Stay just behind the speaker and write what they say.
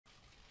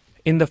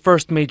In the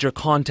first major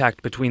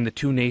contact between the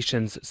two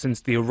nations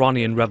since the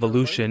Iranian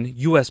Revolution,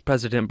 U.S.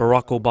 President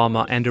Barack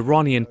Obama and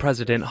Iranian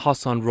President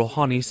Hassan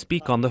Rouhani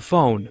speak on the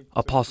phone,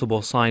 a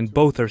possible sign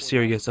both are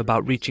serious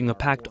about reaching a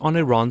pact on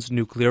Iran's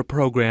nuclear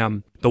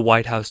program. The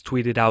White House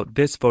tweeted out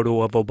this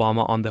photo of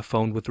Obama on the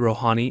phone with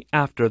Rouhani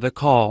after the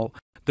call.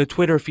 The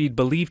Twitter feed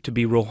believed to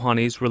be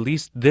Rouhani's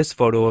released this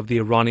photo of the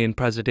Iranian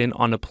president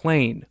on a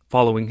plane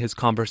following his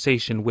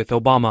conversation with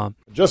Obama.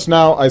 Just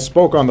now, I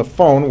spoke on the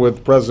phone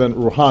with President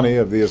Rouhani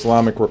of the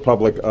Islamic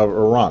Republic of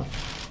Iran.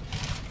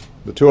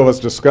 The two of us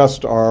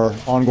discussed our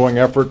ongoing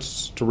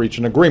efforts to reach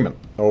an agreement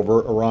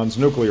over Iran's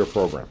nuclear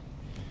program.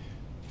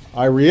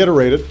 I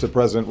reiterated to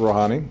President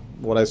Rouhani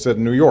what I said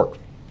in New York.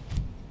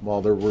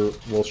 While there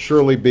will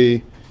surely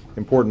be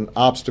important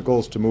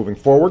obstacles to moving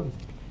forward,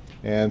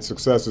 and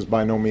success is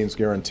by no means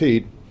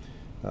guaranteed,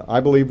 I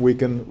believe we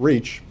can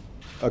reach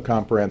a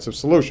comprehensive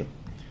solution.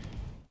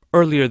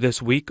 Earlier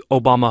this week,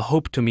 Obama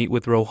hoped to meet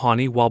with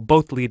Rouhani while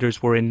both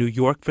leaders were in New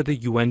York for the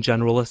UN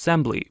General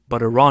Assembly,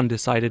 but Iran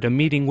decided a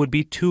meeting would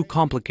be too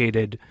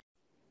complicated.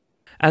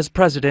 As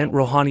president,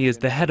 Rouhani is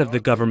the head of the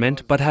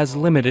government but has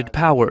limited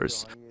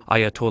powers.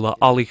 Ayatollah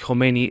Ali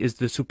Khamenei is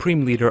the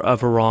supreme leader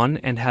of Iran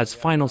and has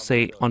final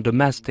say on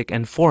domestic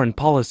and foreign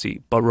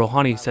policy, but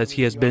Rouhani says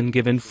he has been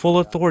given full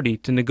authority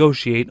to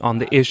negotiate on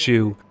the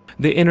issue.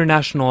 The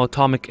International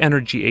Atomic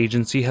Energy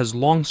Agency has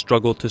long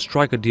struggled to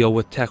strike a deal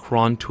with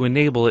Tehran to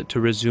enable it to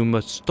resume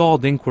a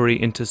stalled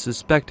inquiry into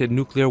suspected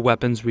nuclear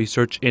weapons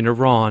research in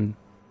Iran.